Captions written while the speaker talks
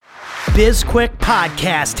BizQuick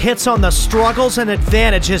podcast hits on the struggles and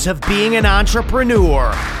advantages of being an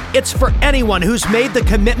entrepreneur. It's for anyone who's made the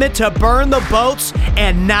commitment to burn the boats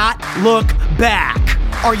and not look back.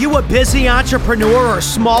 Are you a busy entrepreneur or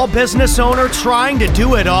small business owner trying to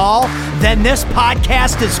do it all? Then this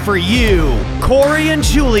podcast is for you. Corey and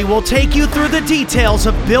Julie will take you through the details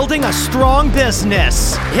of building a strong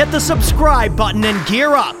business. Hit the subscribe button and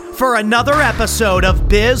gear up for another episode of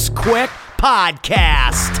BizQuick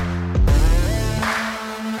Podcast.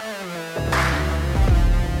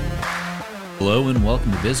 Hello and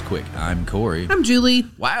welcome to BizQuick. I'm Corey. I'm Julie.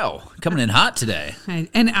 Wow, coming in hot today.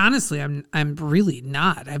 And honestly, I'm really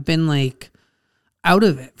not. I've been out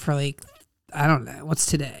of it for I don't know. What's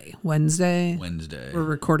today? Wednesday? We're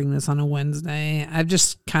recording this on a Wednesday. I've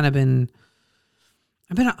just kind of been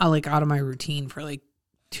out of my routine for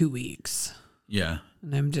 2 weeks. Yeah.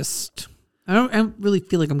 And I don't really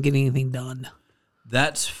feel like I'm getting anything done.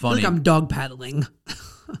 That's funny. I feel like I'm dog paddling.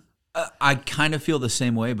 I kind of feel the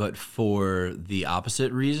same way, but for the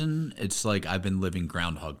opposite reason. It's like I've been living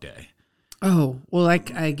Groundhog Day. Oh, well, I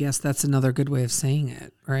guess that's another good way of saying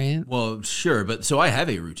it, right? Well, sure, but so I have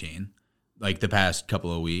a routine. The past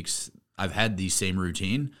couple of weeks, I've had the same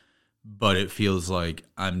routine, but it feels like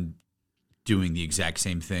I'm doing the exact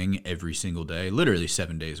same thing every single day, literally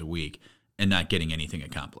 7 days a week, and not getting anything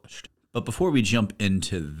accomplished. But before we jump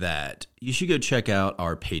into that, you should go check out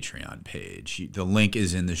our Patreon page. The link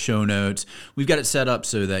is in the show notes. We've got it set up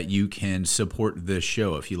so that you can support this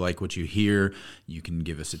show. If you like what you hear, you can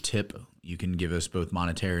give us a tip. You can give us both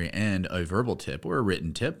monetary and a verbal tip or a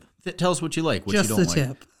written tip. Tell us what you like, what Just you don't the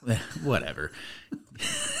like. tip. Whatever.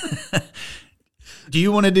 Do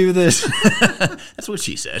you want to do this? That's what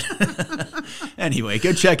she said. Anyway,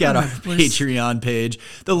 go check out our Patreon page.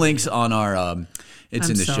 The link's on our... It's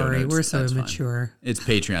in the show notes. We're so That's immature. fine. It's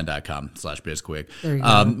patreon.com/bizquick. There you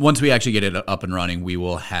go. Once we actually get it up and running, we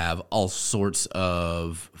will have all sorts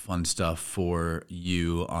of fun stuff for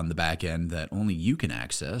you on the back end that only you can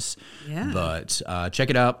access. Yeah. But check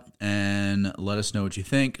it out and let us know what you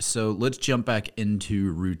think. So let's jump back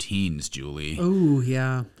into routines, Julie. Oh,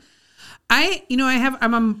 yeah. I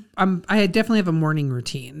definitely have a morning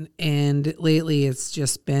routine, and lately it's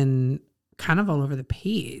just been kind of all over the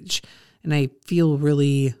page. And I feel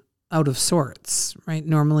really out of sorts, right?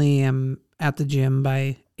 Normally I'm at the gym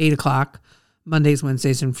by 8 o'clock, Mondays,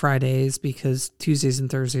 Wednesdays, and Fridays, because Tuesdays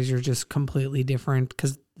and Thursdays are just completely different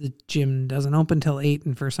because the gym doesn't open till 8.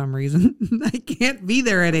 And for some reason, I can't be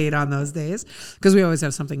there at 8 on those days because we always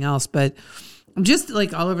have something else. But I'm just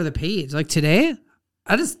all over the page. Like today,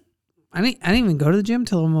 I didn't even go to the gym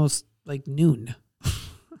till almost noon.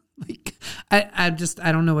 I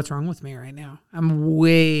don't know what's wrong with me right now. I'm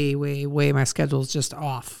way, my schedule's just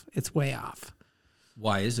off. It's way off.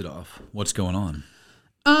 Why is it off? What's going on?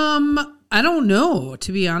 I don't know,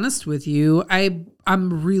 to be honest with you.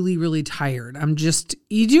 I'm really, really tired. Do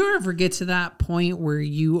you ever get to that point where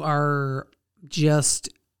you are just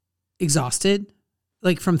exhausted,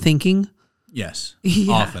 from thinking? Yes,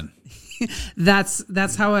 Yeah. often.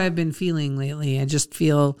 That's how I've been feeling lately. I just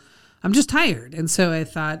feel I'm just tired. And so I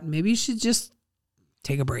thought maybe you should just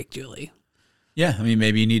take a break, Julie. Yeah,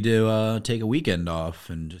 maybe you need to take a weekend off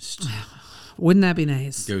and just... Wouldn't that be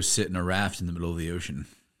nice? Go sit in a raft in the middle of the ocean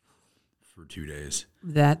for 2 days.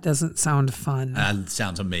 That doesn't sound fun. That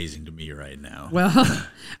sounds amazing to me right now. Well,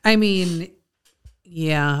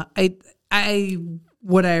 yeah, I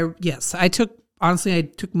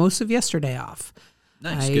took most of yesterday off.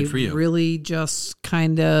 Nice, good for you. Really just I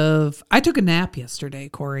took a nap yesterday,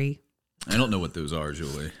 Corey. I don't know what those are,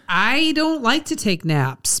 Julie. I don't like to take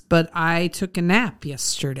naps, but I took a nap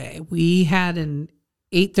yesterday. We had an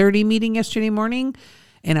 8:30 meeting yesterday morning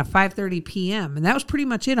and a 5:30 p.m. And that was pretty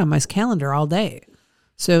much it on my calendar all day.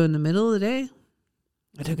 So in the middle of the day,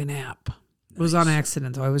 I took a nap. Nice. It was on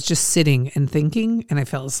accident, though. I was just sitting and thinking, and I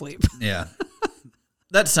fell asleep. Yeah.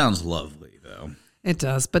 That sounds lovely, though. It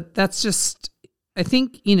does, but that's just... I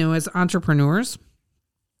think, as entrepreneurs,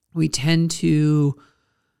 we tend to,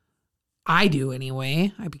 I do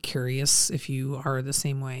anyway. I'd be curious if you are the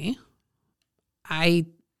same way. I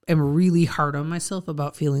am really hard on myself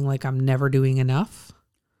about feeling like I'm never doing enough,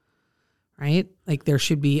 right? I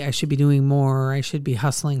should be doing more. I should be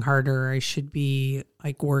hustling harder. I should be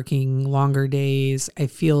working longer days. I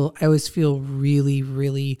always feel really,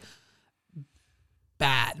 really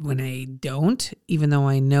bad when I don't, even though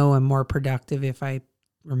I know I'm more productive if I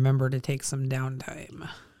remember to take some downtime.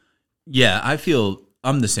 Yeah,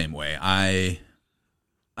 I'm the same way. I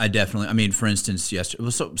I definitely. I mean, for instance, yesterday.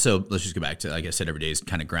 Well, so let's just go back to, like I said, every day is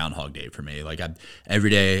kind of Groundhog Day for me. Like every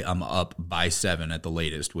day I'm up by 7 at the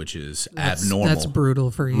latest, which is abnormal. That's brutal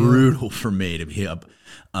for you. Brutal for me to be up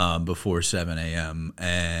before 7 a.m.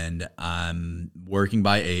 and I'm working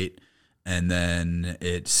by 8, and then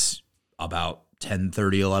it's about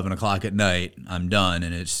 10:30, 11 o'clock at night. I'm done,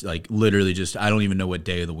 and it's like literally just I don't even know what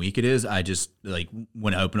day of the week it is. I just like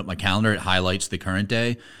when I open up my calendar, it highlights the current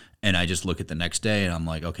day. And I just look at the next day and I'm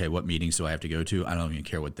like, okay, what meetings do I have to go to? I don't even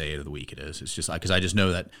care what day of the week it is. It's just because I just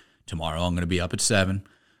know that tomorrow I'm going to be up at 7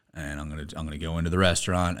 and I'm going to go into the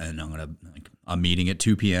restaurant and I'm meeting at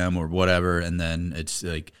 2 p.m. or whatever. And then it's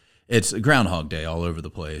like, it's a Groundhog Day all over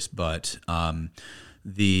the place. But what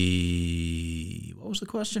was the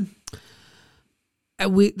question?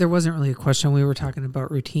 There wasn't really a question. We were talking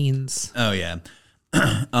about routines. Oh yeah.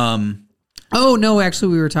 Oh, no,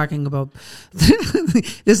 actually, we were talking about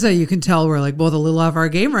this is how you can tell we're like both a little off our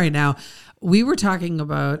game right now. We were talking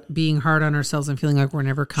about being hard on ourselves and feeling like we're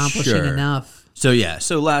never accomplishing enough. So,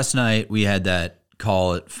 so last night we had that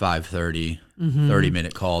call at 5:30,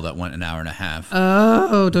 30-minute call that went an hour and a half.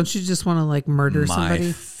 Oh, don't you just want to like murder somebody?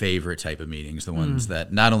 My favorite type of meetings, the ones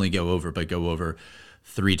that not only go over, but go over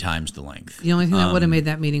 3 times the length. The only thing that would have made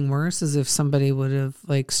that meeting worse is if somebody would have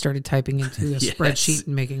like started typing into a spreadsheet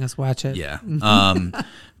and making us watch it. Yeah.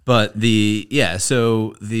 But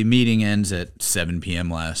so the meeting ends at 7 p.m.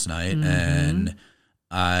 last night, and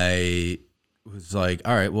I was like,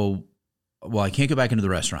 all right, well, I can't go back into the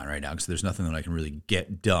restaurant right now because there's nothing that I can really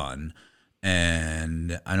get done.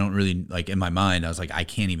 And I don't really, like, in my mind, I was like, I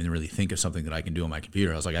can't even really think of something that I can do on my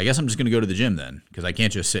computer. I was like, I guess I'm just going to go to the gym then, because I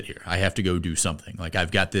can't just sit here. I have to go do something. Like, I've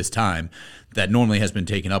got this time that normally has been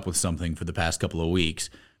taken up with something for the past couple of weeks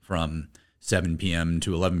from 7 p.m.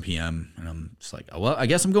 to 11 p.m. And I'm just like, oh, well, I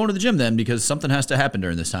guess I'm going to the gym then, because something has to happen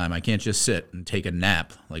during this time. I can't just sit and take a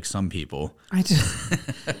nap like some people.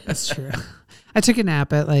 That's true. I took a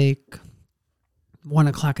nap at like 1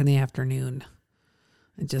 o'clock in the afternoon.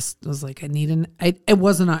 I just was like, it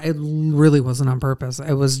really wasn't on purpose.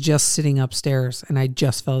 I was just sitting upstairs and I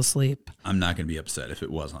just fell asleep. I'm not going to be upset if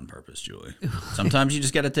it was on purpose, Julie. Sometimes you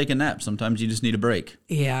just got to take a nap. Sometimes you just need a break.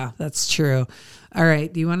 Yeah, that's true. All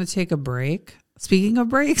right. Do you want to take a break? Speaking of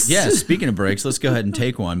breaks? Yeah, speaking of breaks, let's go ahead and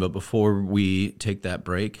take one. But before we take that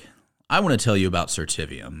break, I want to tell you about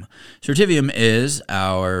Certivium. Certivium is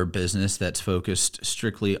our business that's focused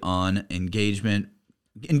strictly on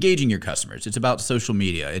engaging your customers. It's about social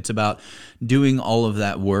media. It's about doing all of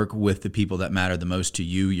that work with the people that matter the most to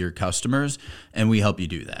you, your customers, and we help you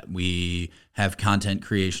do that. We have content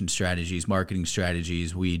creation strategies, marketing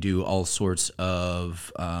strategies. We do all sorts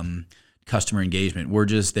of customer engagement. We're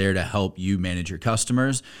just there to help you manage your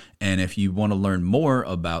customers. And if you want to learn more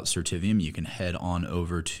about Certivium, you can head on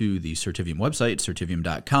over to the Certivium website,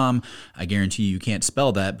 certivium.com. I guarantee you can't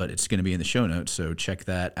spell that, but it's going to be in the show notes. So check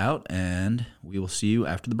that out, and we will see you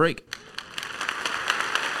after the break.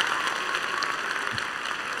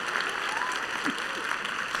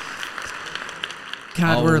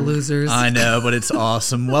 God, we're losers. I know, but it's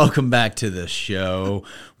awesome. Welcome back to the show.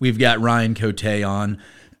 We've got Ryan Cote on.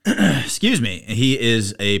 Excuse me. He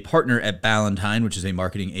is a partner at Ballantine, which is a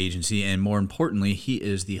marketing agency, and more importantly, he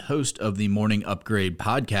is the host of the Morning Upgrade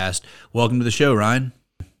podcast. Welcome to the show, Ryan.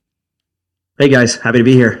 Hey guys, happy to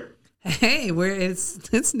be here. Hey,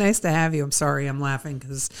 it's nice to have you. I'm sorry, I'm laughing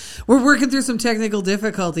because we're working through some technical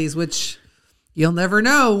difficulties, which you'll never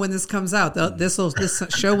know when this comes out. This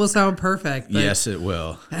show will sound perfect. Yes, it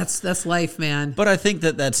will. That's life, man. But I think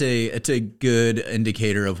it's a good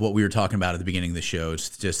indicator of what we were talking about at the beginning of the show.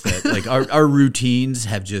 It's just that like our routines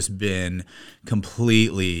have just been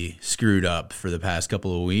completely screwed up for the past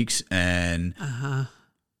couple of weeks, and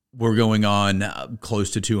we're going on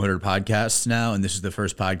close to 200 podcasts now, and this is the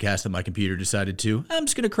first podcast that my computer decided I'm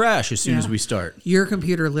just going to crash as soon as we start. Your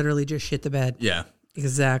computer literally just shit the bed. Yeah,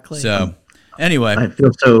 exactly. So. Anyway, I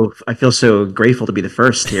feel so grateful to be the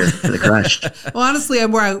first here for the crash. Well, honestly,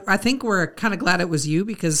 I think we're kind of glad it was you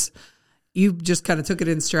because you just kind of took it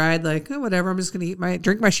in stride, like whatever. I'm just going to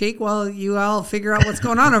drink my shake while you all figure out what's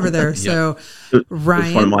going on over there. So, Ryan,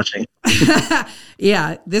 it was fun watching.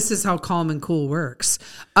 Yeah, this is how calm and cool works.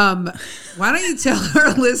 Why don't you tell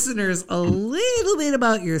our listeners a little bit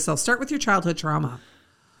about yourself? Start with your childhood trauma.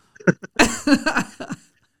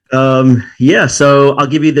 So I'll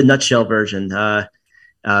give you the nutshell version.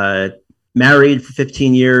 Married for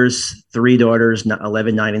 15 years, 3 daughters,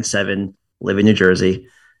 11, 9, and 7, live in New Jersey.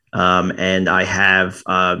 And I have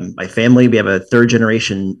my family. We have a 3rd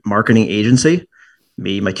generation marketing agency,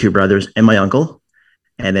 me, my 2 brothers, and my uncle.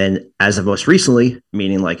 And then as of most recently,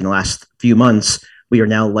 meaning like in the last few months, we are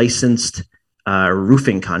now licensed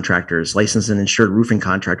roofing contractors, licensed and insured roofing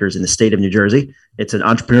contractors in the state of New Jersey. It's an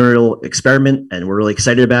entrepreneurial experiment, and we're really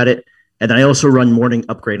excited about it. And then I also run Morning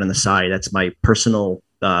Upgrade on the side. That's my personal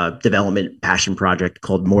development passion project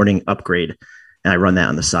called Morning Upgrade, and I run that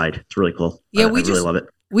on the side. It's really cool. Yeah, I really love it.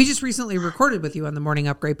 We just recently recorded with you on the Morning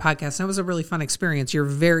Upgrade podcast. And it was a really fun experience. You're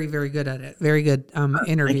very, very good at it. Very good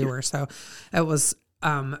interviewer. So it was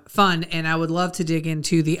fun. And I would love to dig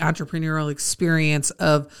into the entrepreneurial experience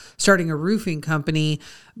of starting a roofing company.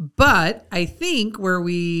 But I think where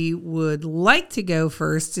we would like to go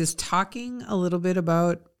first is talking a little bit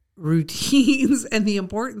about routines and the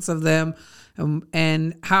importance of them.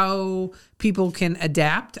 And how people can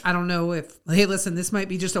adapt. I don't know if, hey, listen, this might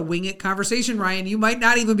be just a wing it conversation, Ryan. You might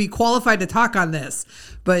not even be qualified to talk on this,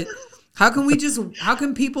 but how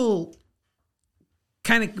can people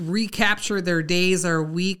kind of recapture their days or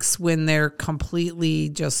weeks when they're completely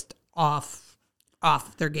just off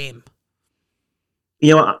their game?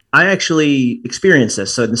 You know, I actually experienced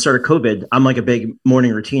this. So at the start of COVID, I'm like a big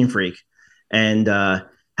morning routine freak, and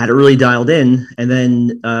had it really dialed in. And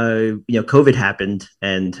then, COVID happened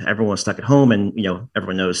and everyone was stuck at home, and,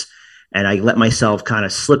 everyone knows. And I let myself kind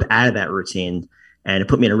of slip out of that routine, and it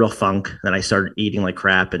put me in a real funk. Then I started eating like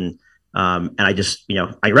crap. And I just,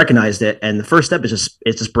 I recognized it. And the first step is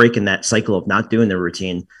just breaking that cycle of not doing the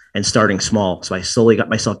routine and starting small. So I slowly got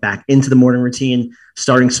myself back into the morning routine,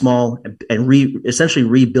 starting small, and essentially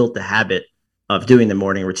rebuilt the habit of doing the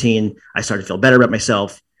morning routine. I started to feel better about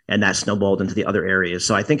myself, and that snowballed into the other areas.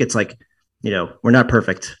 So I think it's like, we're not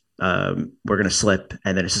perfect. We're going to slip.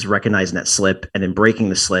 And then it's just recognizing that slip and then breaking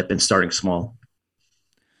the slip and starting small.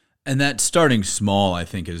 And that starting small, I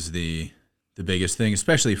think, is the biggest thing,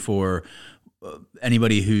 especially for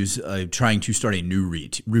anybody who's trying to start a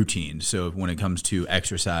new routine. So when it comes to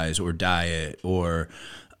exercise or diet or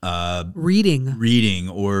reading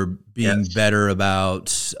or being better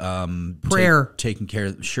about prayer, taking care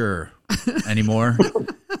of, sure. Anymore?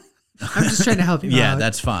 I'm just trying to help you out. Yeah,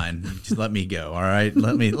 that's fine. Just let me go. All right.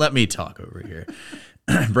 Let me talk over here.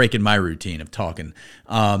 Breaking my routine of talking.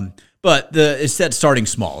 But it's that starting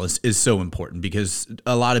small is so important, because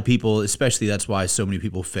a lot of people, especially that's why so many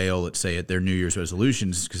people fail, let's say, at their New Year's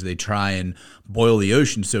resolutions, because they try and boil the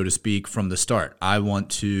ocean, so to speak, from the start. I'm going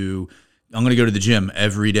to go to the gym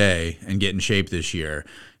every day and get in shape this year.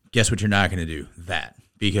 Guess what you're not going to do? That.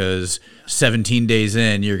 Because 17 days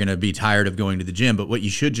in, you're going to be tired of going to the gym. But what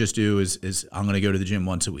you should just do is I'm going to go to the gym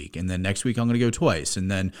once a week. And then next week, I'm going to go twice.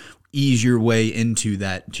 And then ease your way into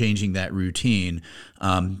that, changing that routine.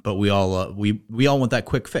 But we all want that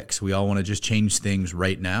quick fix. We all want to just change things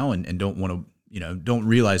right now, and don't want to, don't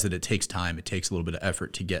realize that it takes time. It takes a little bit of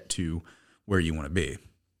effort to get to where you want to be.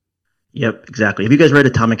 Yep, exactly. Have you guys read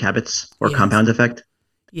Atomic Habits or Compound Effect?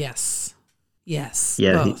 Yes. Yes.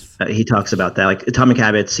 Yeah, he talks about that, like Atomic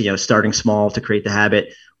Habits, starting small to create the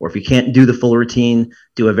habit. Or if you can't do the full routine,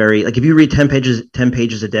 do if you read 10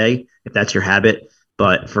 pages a day, if that's your habit,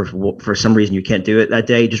 but for some reason you can't do it that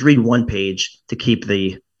day, just read one page to keep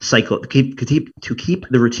the cycle, to keep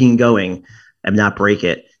the routine going and not break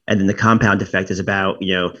it. And then the compound effect is about,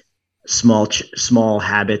 small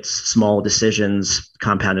habits, small decisions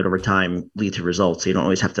compounded over time lead to results. So you don't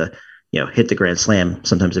always have to hit the grand slam.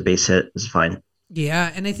 Sometimes a base hit is fine.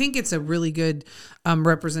 Yeah. And I think it's a really good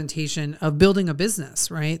representation of building a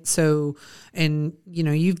business, right? So, and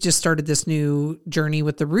you've just started this new journey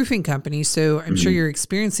with the roofing company. So I'm sure you're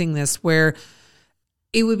experiencing this where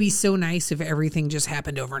it would be so nice if everything just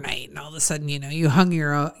happened overnight, and all of a sudden, you hung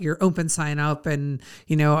your open sign up and,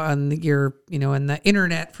 on your, on the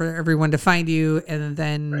internet for everyone to find you. And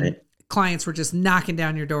then clients were just knocking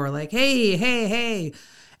down your door like, hey.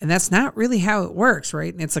 And that's not really how it works,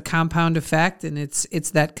 right? And it's a compound effect, and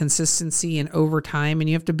it's that consistency and over time, and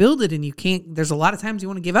you have to build it, and you can't, there's a lot of times you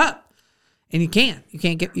want to give up, and you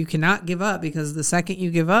cannot give up, because the second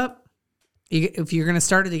you give up, if you're going to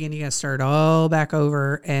start it again, you got to start all back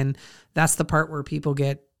over. And that's the part where people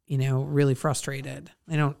get, really frustrated.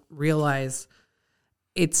 They don't realize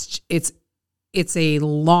it's a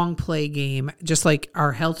long play game, just like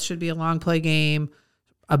our health should be a long play game.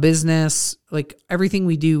 A business, like everything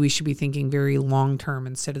we do, we should be thinking very long-term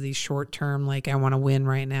instead of these short-term, like I want to win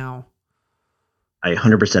right now. I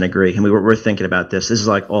 100% agree. And we're thinking about this. This is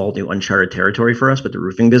like all new uncharted territory for us with the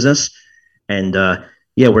roofing business. And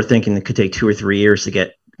we're thinking it could take 2 or 3 years to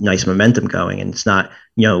get nice momentum going. And it's not,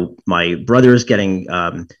 my brother's getting,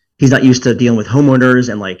 he's not used to dealing with homeowners,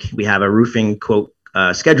 and like we have a roofing quote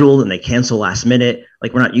scheduled and they cancel last minute.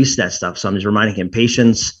 Like we're not used to that stuff. So I'm just reminding him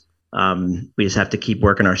patience. We just have to keep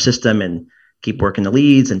working our system and keep working the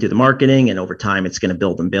leads and do the marketing. And over time, it's going to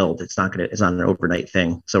build and build. It's not an overnight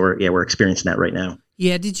thing. So we're experiencing that right now.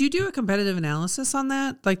 Yeah. Did you do a competitive analysis on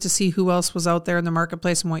that? Like to see who else was out there in the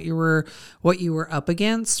marketplace and what you were up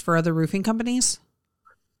against for other roofing companies?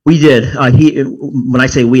 We did. When I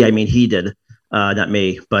say we, I mean he did, not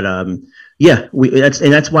me. But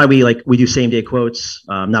that's why we do same day quotes.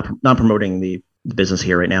 Not promoting the business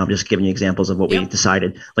here right now. I'm just giving you examples of what we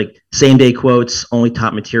decided. Like same day quotes, only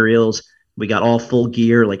top materials. We got all full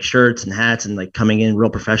gear, like shirts and hats, and like coming in real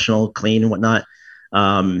professional, clean and whatnot.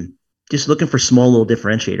 Just looking for small little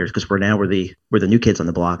differentiators because we're the new kids on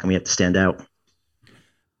the block and we have to stand out.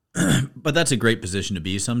 But that's a great position to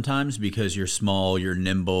be sometimes because you're small, you're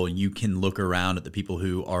nimble, you can look around at the people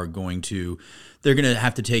who are they're going to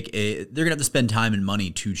have to spend time and money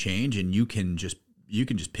to change, and you can just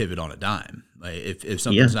pivot on a dime. Like if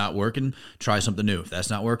something's not working, try something new. If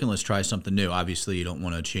that's not working, let's try something new. Obviously, you don't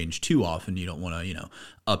want to change too often. You don't want to,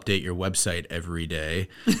 update your website every day.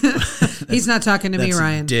 He's not talking to me,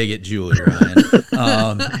 Ryan. Dig at Julie,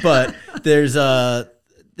 Ryan. But there's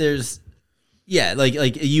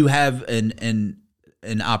you have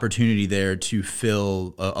an opportunity there to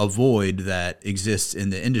fill a void that exists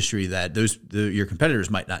in the industry that your competitors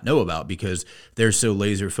might not know about because they're so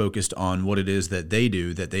laser focused on what it is that they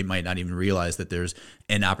do that they might not even realize that there's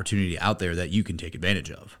an opportunity out there that you can take advantage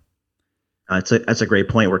of. That's a great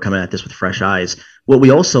point. We're coming at this with fresh eyes. What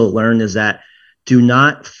we also learned is that do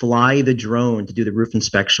not fly the drone to do the roof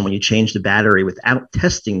inspection when you change the battery without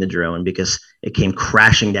testing the drone because it came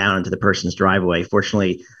crashing down into the person's driveway.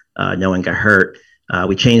 Fortunately, no one got hurt.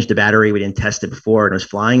 We changed the battery. We didn't test it before and it was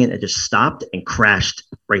flying and it just stopped and crashed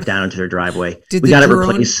right down into their driveway. We got it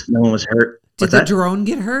replaced. No one was hurt. Did the drone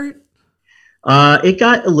get hurt? It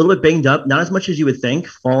got a little bit banged up. Not as much as you would think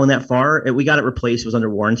falling that far. We got it replaced. It was under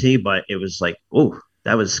warranty, but it was like, oh,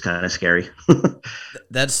 that was kind of scary.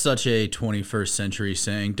 That's such a 21st century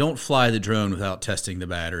saying. Don't fly the drone without testing the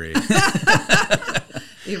battery.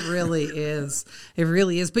 It really is. It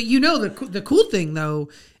really is. But the cool thing though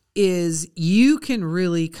is you can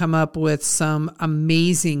really come up with some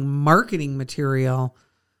amazing marketing material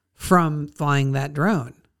from flying that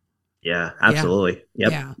drone. Yeah, absolutely. Yeah.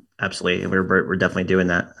 Yep. Yeah. Absolutely. We're definitely doing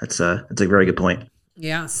that. That's a very good point.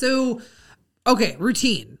 Yeah. So, okay,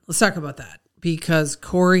 routine. Let's talk about that because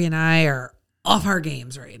Corey and I are off our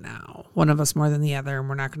games right now. One of us more than the other, and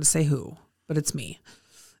we're not going to say who, but it's me.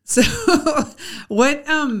 So,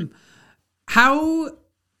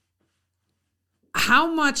 how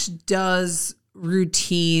much does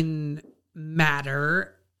routine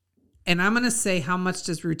matter? And I'm going to say, how much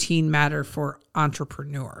does routine matter for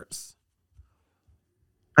entrepreneurs?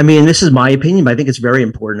 I mean, this is my opinion, but I think it's very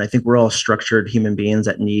important. I think we're all structured human beings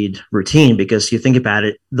that need routine because you think about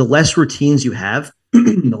it, the less routines you have,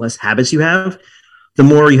 the less habits you have, the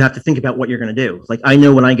more you have to think about what you're going to do. Like I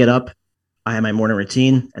know when I get up, I have my morning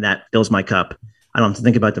routine and that fills my cup. I don't have to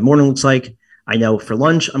think about the morning looks like. I know for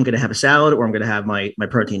lunch, I'm going to have a salad or I'm going to have my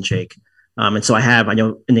protein shake. And so I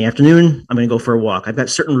know in the afternoon, I'm going to go for a walk. I've got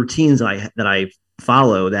certain routines that I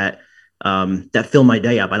follow that fill my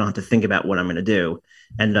day up. I don't have to think about what I'm going to do.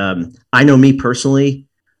 And I know me personally,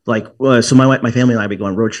 so my family and I be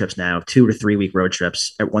going road trips now, 2 to 3 week road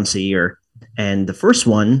trips once a year. And the first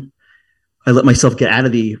one, I let myself get out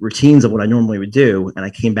of the routines of what I normally would do. And I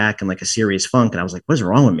came back in like a serious funk and I was like, what's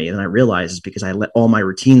wrong with me? And then I realized it's because I let all my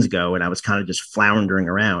routines go and I was kind of just floundering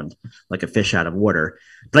around like a fish out of water.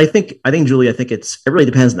 But I think, Julie, it really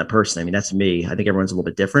depends on the person. I mean, that's me. I think everyone's a little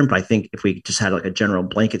bit different, but I think if we just had like a general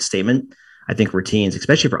blanket statement, I think routines,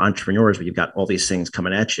 especially for entrepreneurs where you've got all these things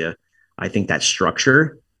coming at you, I think that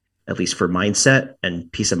structure, at least for mindset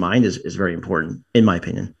and peace of mind is very important in my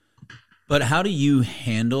opinion. But how do you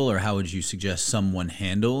handle, or how would you suggest someone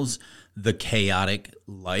handles the chaotic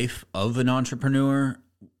life of an entrepreneur?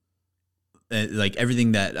 Like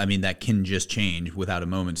everything that can just change without a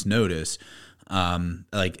moment's notice.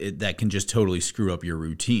 That can just totally screw up your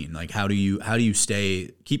routine. Like how do you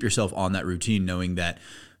keep yourself on that routine knowing that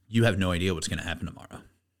you have no idea what's going to happen tomorrow?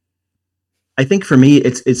 I think for me,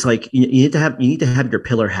 it's like you need to have your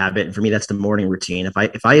pillar habit, and for me, that's the morning routine. If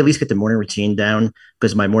I at least get the morning routine down,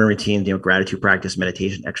 because my morning routine, gratitude practice,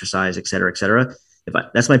 meditation, exercise, et cetera,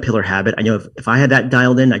 that's my pillar habit. I know if I had that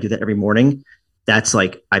dialed in, I do that every morning. That's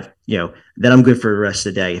like then I'm good for the rest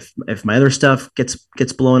of the day. If my other stuff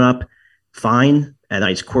gets blown up, fine, and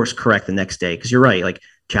I just course correct the next day. Because you're right, like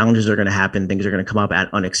challenges are going to happen, things are going to come up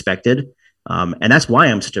at unexpected, and that's why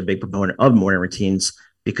I'm such a big proponent of morning routines.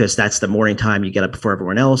 Because that's the morning time you get up before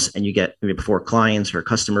everyone else and you get maybe before clients or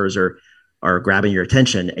customers are grabbing your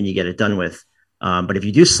attention and you get it done with. But if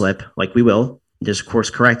you do slip, like we will, just course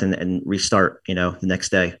correct and restart, the next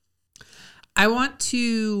day. I want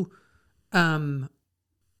to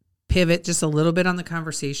pivot just a little bit on the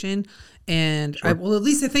conversation. And Sure. at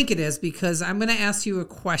least I think it is, because I'm going to ask you a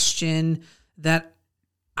question that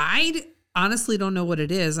I honestly don't know what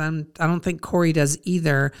it is. I don't think Corey does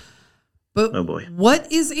either. But Oh boy. what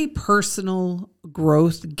is a personal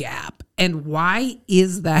growth gap, and why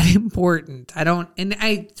is that important?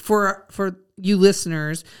 For you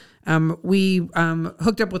listeners, we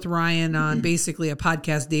hooked up with Ryan on basically a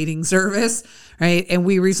podcast dating service, right? And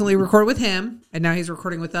we recently recorded with him, and now he's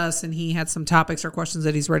recording with us, and he had some topics or questions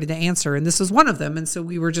that he's ready to answer, and this was one of them. And so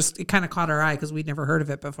it kind of caught our eye because we'd never heard of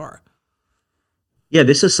it before. Yeah,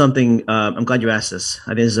 this is something, I'm glad you asked this.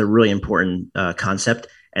 I think this is a really important concept.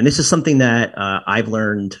 And this is something that I've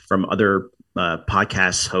learned from other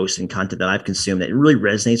podcast hosts and content that I've consumed that really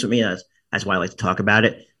resonates with me. That's why I like to talk about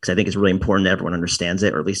it, because I think it's really important that everyone understands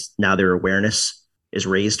it, or at least now their awareness is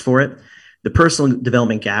raised for it. The personal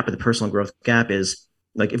development gap or the personal growth gap is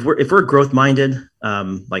like, if we're growth minded,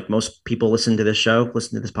 like most people listen to this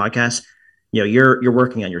podcast, you're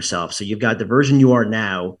working on yourself. So you've got the version you are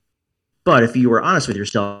now. But if you were honest with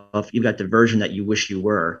yourself, you've got the version that you wish you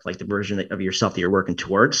were, like the version of yourself that you're working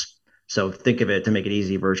towards. So think of it, to make it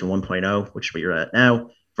easy, version 1.0, which is where you're at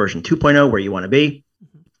now, version 2.0, where you want to be.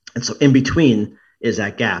 And so in between is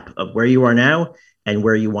that gap of where you are now and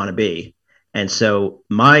where you want to be. And so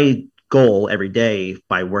my goal every day,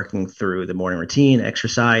 by working through the morning routine,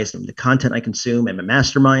 exercise, and the content I consume and my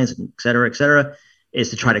masterminds, and et cetera,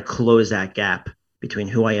 is to try to close that gap between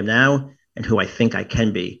who I am now and who I think I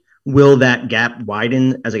can be. Will that gap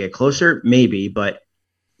widen as I get closer? Maybe, but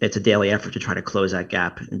it's a daily effort to try to close that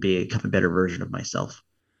gap and become a better version of myself.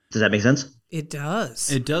 Does that make sense? It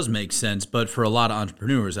does. It does make sense, but for a lot of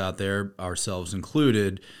entrepreneurs out there, ourselves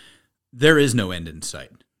included, there is no end in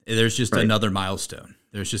sight. There's just another milestone.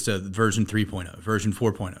 There's just a version 3.0, version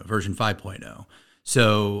 4.0, version 5.0.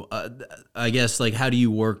 So I guess, like, how do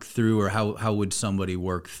you work through, or how would somebody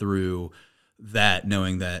work through that,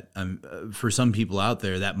 knowing that for some people out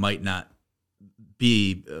there that might not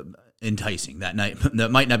be enticing, that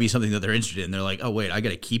might not be something that they're interested in. They're like, oh wait, I got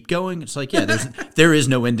to keep going. It's like, yeah, there is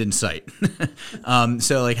no end in sight.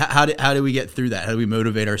 So like, how do we get through that? How do we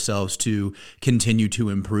motivate ourselves to continue to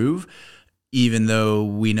improve, even though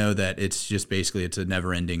we know that it's just basically it's a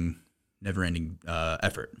never ending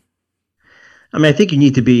effort? I mean, I think you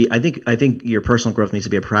need to be, I think your personal growth needs to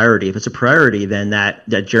be a priority. If it's a priority, then that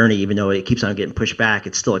journey, even though it keeps on getting pushed back,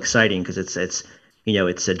 it's still exciting, because it's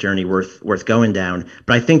a journey worth going down.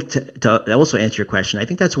 But I think to also answer your question, I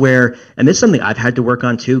think that's where, and this is something I've had to work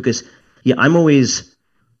on too, because I'm always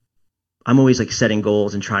like setting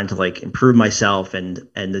goals and trying to like improve myself. And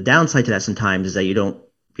the downside to that sometimes is that you're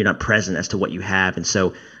not present as to what you have. And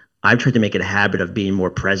so I've tried to make it a habit of being more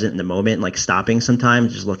present in the moment, like stopping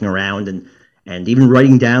sometimes, just looking around and even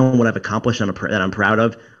writing down what I've accomplished that I'm proud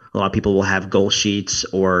of. A lot of people will have goal sheets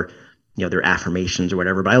or, their affirmations or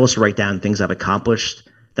whatever, but I also write down things I've accomplished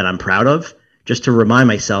that I'm proud of, just to remind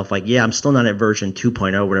myself, like, yeah, I'm still not at version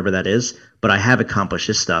 2.0, whatever that is, but I have accomplished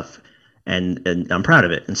this stuff and I'm proud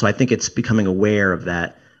of it. And so I think it's becoming aware of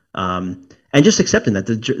that. And just accepting that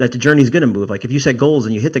the journey is going to move. Like, if you set goals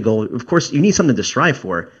and you hit the goal, of course you need something to strive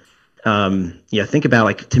for. Think about,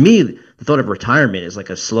 like, to me, the thought of retirement is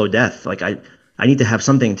like a slow death. Like, I need to have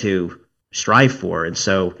something to strive for. And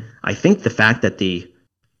so I think the fact that the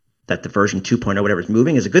version 2.0, whatever is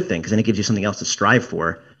moving, is a good thing, because then it gives you something else to strive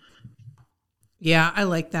for. Yeah, I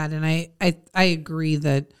like that. And I agree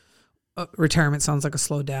that retirement sounds like a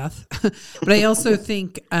slow death. But I also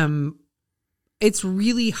think it's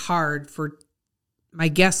really hard for, my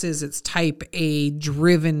guess is it's type A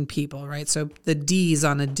driven people, right? So the D's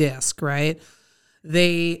on a disc, right?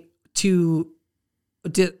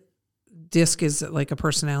 Disc is like a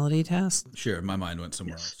personality test. Sure, my mind went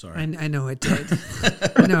somewhere else. Sorry. I know it did.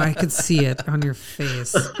 No, I could see it on your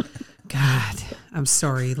face. God, I'm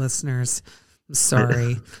sorry, listeners. I'm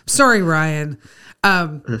sorry. Sorry, Ryan.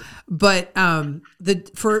 But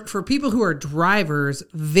for people who are drivers,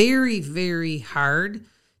 very, very hard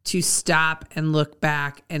to stop and look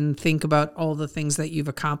back and think about all the things that you've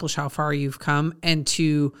accomplished, how far you've come, and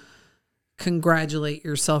to congratulate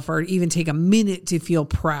yourself, or even take a minute to feel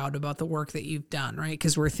proud about the work that you've done, right?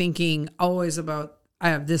 Because we're thinking always about, I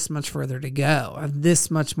have this much further to go. I have this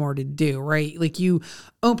much more to do, right? Like, you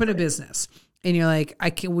open a business and you're like,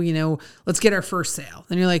 let's get our first sale.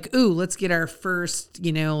 And you're like, ooh, let's get our first,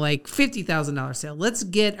 like $50,000 sale.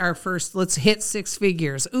 Let's hit 6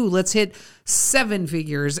 figures. Ooh, let's hit 7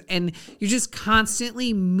 figures. And you're just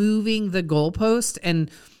constantly moving the goalpost. And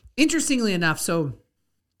interestingly enough, so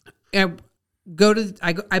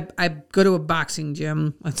I go to a boxing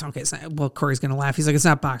gym. It's okay. It's not, well, Corey's going to laugh. He's like, it's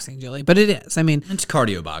not boxing, Jilly, but it is. I mean, it's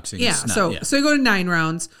cardio boxing. Yeah. It's not, so you go to 9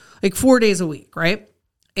 rounds, like 4 days a week, right?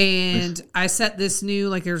 And I set this new,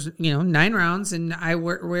 like there's, 9 rounds, and I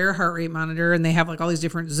wear a heart rate monitor, and they have like all these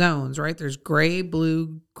different zones, right? There's gray,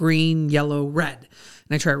 blue, green, yellow, red.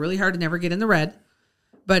 And I try really hard to never get in the red,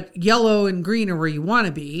 but yellow and green are where you want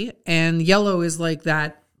to be. And yellow is like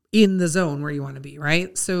that in the zone where you want to be,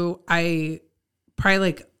 right? So I probably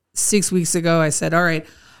like 6 weeks ago, I said, all right,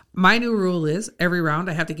 my new rule is every round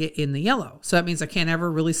I have to get in the yellow. So that means I can't ever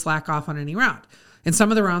really slack off on any round. And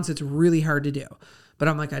some of the rounds, it's really hard to do. But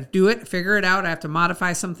I'm like, I do it, figure it out. I have to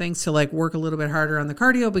modify some things to like work a little bit harder on the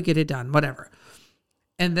cardio, but get it done, whatever.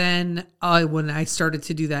 And then when I started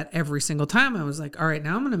to do that every single time, I was like, all right,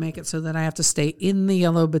 now I'm going to make it so that I have to stay in the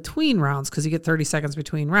yellow between rounds, because you get 30 seconds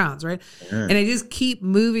between rounds, right? Yeah. And I just keep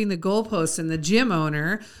moving the goalposts. And the gym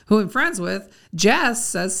owner, who I'm friends with, Jess,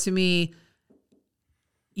 says to me,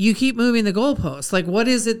 you keep moving the goalposts. Like, what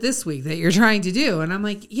is it this week that you're trying to do? And I'm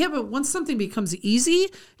like, yeah, but once something becomes easy,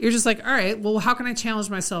 you're just like, all right, well, how can I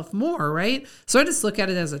challenge myself more, right? So I just look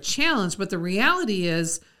at it as a challenge. But the reality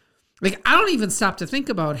is, like, I don't even stop to think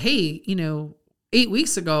about, hey, 8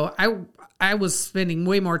 weeks ago, I was spending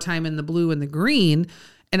way more time in the blue and the green.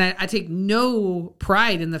 And I take no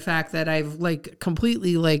pride in the fact that I've like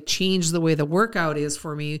completely like changed the way the workout is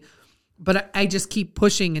for me. But I just keep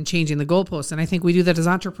pushing and changing the goalposts. And I think we do that as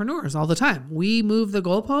entrepreneurs all the time. We move the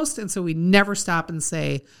goalpost. And so we never stop and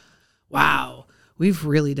say, wow, we've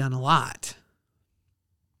really done a lot.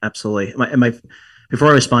 Absolutely. Before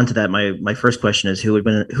I respond to that, my first question is who would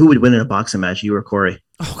win in a boxing match, you or Corey?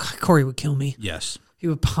 Oh, God, Corey would kill me. Yes. He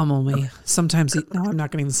would pummel me. Sometimes no, I'm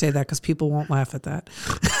not going to even say that because people won't laugh at that.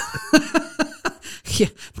 Yeah,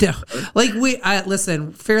 no. Like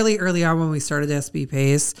listen, fairly early on when we started SB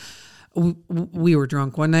Pace, we were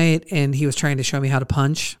drunk one night and he was trying to show me how to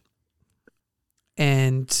punch.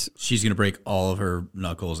 And she's going to break all of her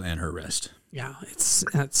knuckles and her wrist. Yeah,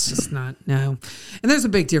 that's just not, no. And there's a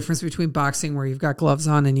big difference between boxing where you've got gloves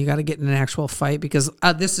on and you got to get in an actual fight, because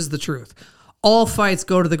this is the truth. All fights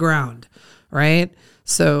go to the ground, right?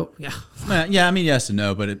 So, yeah. Yeah, I mean, yes and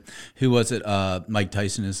no, but who was it? Mike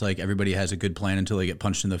Tyson is like, everybody has a good plan until they get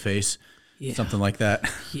punched in the face. Yeah. Something like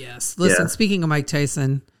that. Yes. Listen, Speaking of Mike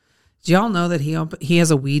Tyson, do y'all know that he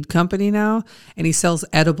has a weed company now, and he sells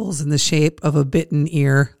edibles in the shape of a bitten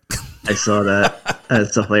ear? I saw that.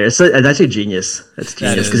 That's hilarious. That's actually genius. That's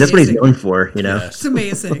genius, because that's what he's known for, Yes. It's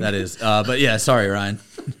amazing. That is. But yeah, sorry, Ryan.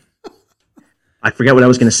 I forgot what I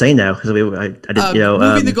was going to say now, because I did,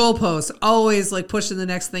 moving the goalposts, always like pushing the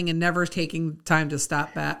next thing and never taking time to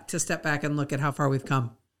step back and look at how far we've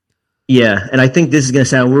come. Yeah, and I think this is going to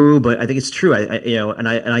sound woo, but I think it's true.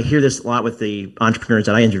 I hear this a lot with the entrepreneurs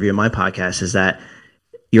that I interview in my podcast, is that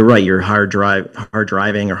you're right. You're hard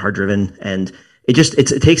driving or hard driven, and it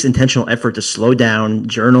takes intentional effort to slow down,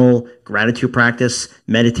 journal, gratitude practice,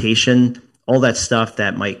 meditation, all that stuff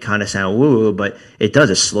that might kind of sound woo, but it does.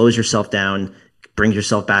 It slows yourself down, brings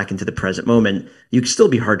yourself back into the present moment. You can still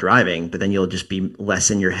be hard driving, but then you'll just be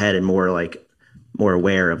less in your head and more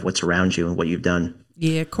aware of what's around you and what you've done.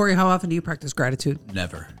 Yeah. Corey, how often do you practice gratitude?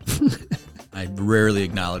 Never. I rarely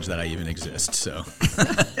acknowledge that I even exist. So,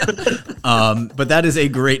 but that is a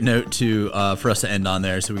great note for us to end on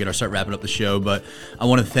there. So we got to start wrapping up the show. But I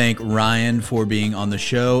want to thank Ryan for being on the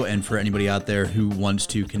show, and for anybody out there who wants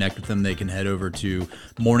to connect with them, they can head over to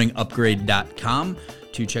morningupgrade.com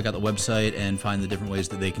to check out the website and find the different ways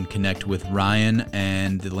that they can connect with Ryan.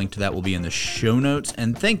 And the link to that will be in the show notes.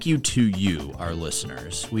 And thank you to you, our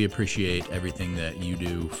listeners. We appreciate everything that you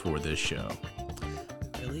do for this show.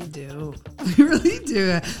 We really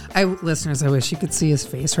do. Listeners, I wish you could see his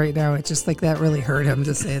face right now. It just like that really hurt him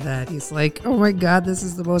to say that. He's like, oh my God, this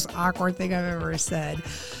is the most awkward thing I've ever said.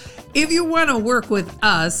 If you want to work with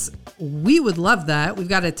us, we would love that. We've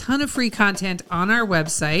got a ton of free content on our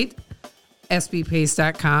website,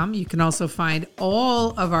 sbpace.com. You can also find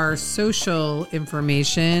all of our social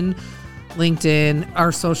information, LinkedIn,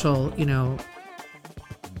 our social,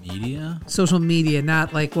 social media,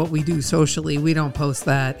 not like what we do socially. We don't post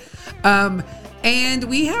that. And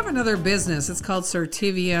we have another business. It's called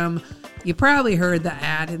Certivium. You probably heard the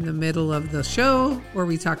ad in the middle of the show where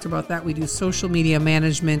we talked about that. We do social media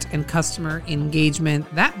management and customer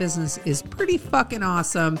engagement. That business is pretty fucking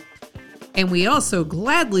awesome. And we also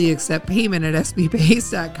gladly accept payment at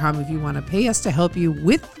sbpace.com if you want to pay us to help you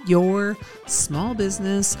with your small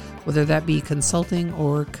business, whether that be consulting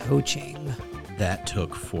or coaching. that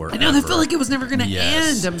took forever. I know, I felt like it was never going to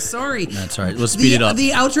Yes. end. I'm sorry. That's all right. Let's speed it up. The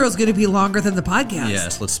outro is going to be longer than the podcast.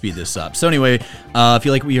 Yes, let's speed this up. So anyway, if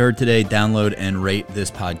you like what you heard today, download and rate this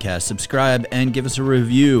podcast, subscribe, and give us a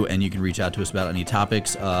review. And you can reach out to us about any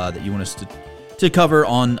topics that you want us to cover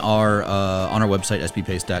on our website,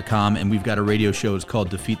 sbpace.com. And we've got a radio show. It's called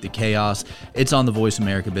Defeat the Chaos. It's on the Voice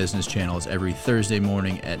America Business Channel. It's every Thursday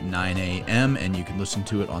morning at 9 a.m. And you can listen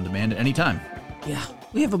to it on demand at any time. Yeah.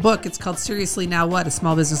 We have a book. It's called Seriously Now What? A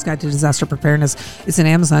Small Business Guide to Disaster Preparedness. It's an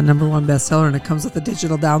Amazon #1 bestseller, and it comes with a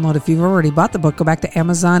digital download. If you've already bought the book, go back to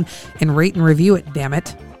Amazon and rate and review it, damn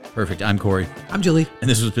it. Perfect. I'm Corey. I'm Julie. And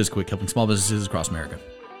this was BizQuick, helping small businesses across America.